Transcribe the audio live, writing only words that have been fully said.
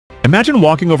Imagine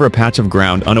walking over a patch of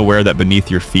ground unaware that beneath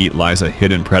your feet lies a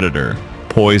hidden predator,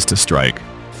 poised to strike.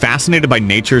 Fascinated by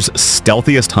nature's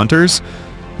stealthiest hunters?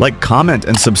 Like, comment,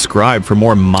 and subscribe for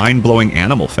more mind-blowing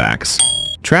animal facts.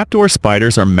 Trapdoor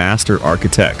spiders are master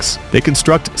architects. They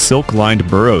construct silk-lined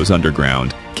burrows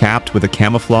underground, capped with a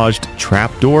camouflaged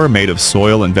trapdoor made of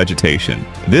soil and vegetation.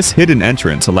 This hidden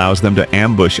entrance allows them to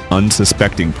ambush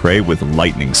unsuspecting prey with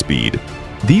lightning speed.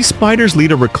 These spiders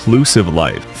lead a reclusive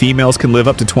life. Females can live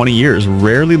up to 20 years,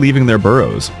 rarely leaving their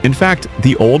burrows. In fact,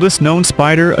 the oldest known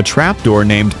spider, a trapdoor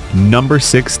named Number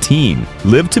 16,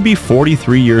 lived to be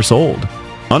 43 years old.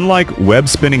 Unlike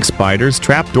web-spinning spiders,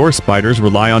 trapdoor spiders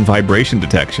rely on vibration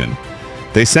detection.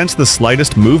 They sense the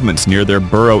slightest movements near their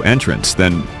burrow entrance,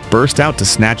 then burst out to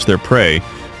snatch their prey,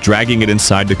 dragging it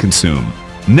inside to consume.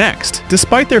 Next,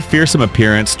 despite their fearsome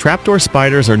appearance, trapdoor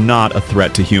spiders are not a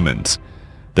threat to humans.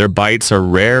 Their bites are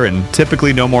rare and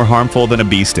typically no more harmful than a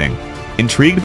bee sting. Intrigued